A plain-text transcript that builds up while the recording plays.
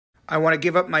I want to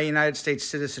give up my United States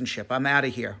citizenship. I'm out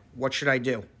of here. What should I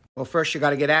do? Well, first, you got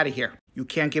to get out of here. You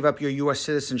can't give up your U.S.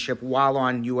 citizenship while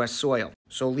on U.S. soil.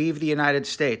 So leave the United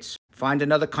States. Find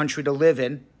another country to live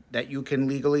in that you can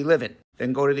legally live in.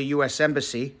 Then go to the U.S.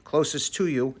 Embassy closest to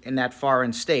you in that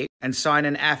foreign state and sign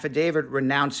an affidavit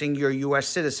renouncing your U.S.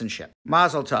 citizenship.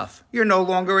 Mazel tov. You're no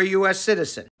longer a U.S.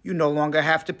 citizen. You no longer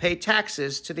have to pay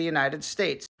taxes to the United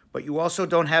States, but you also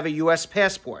don't have a U.S.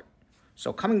 passport.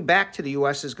 So coming back to the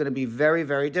U.S. is going to be very,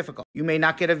 very difficult. You may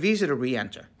not get a visa to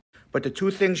re-enter. But the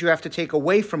two things you have to take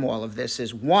away from all of this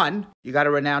is, one, you got to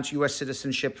renounce U.S.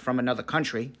 citizenship from another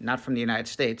country, not from the United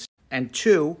States. And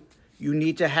two, you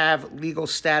need to have legal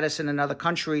status in another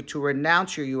country to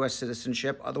renounce your U.S.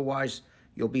 citizenship. Otherwise,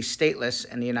 you'll be stateless,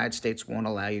 and the United States won't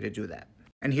allow you to do that.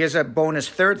 And here's a bonus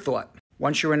third thought.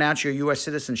 Once you renounce your U.S.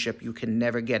 citizenship, you can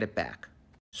never get it back.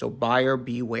 So buyer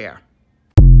beware.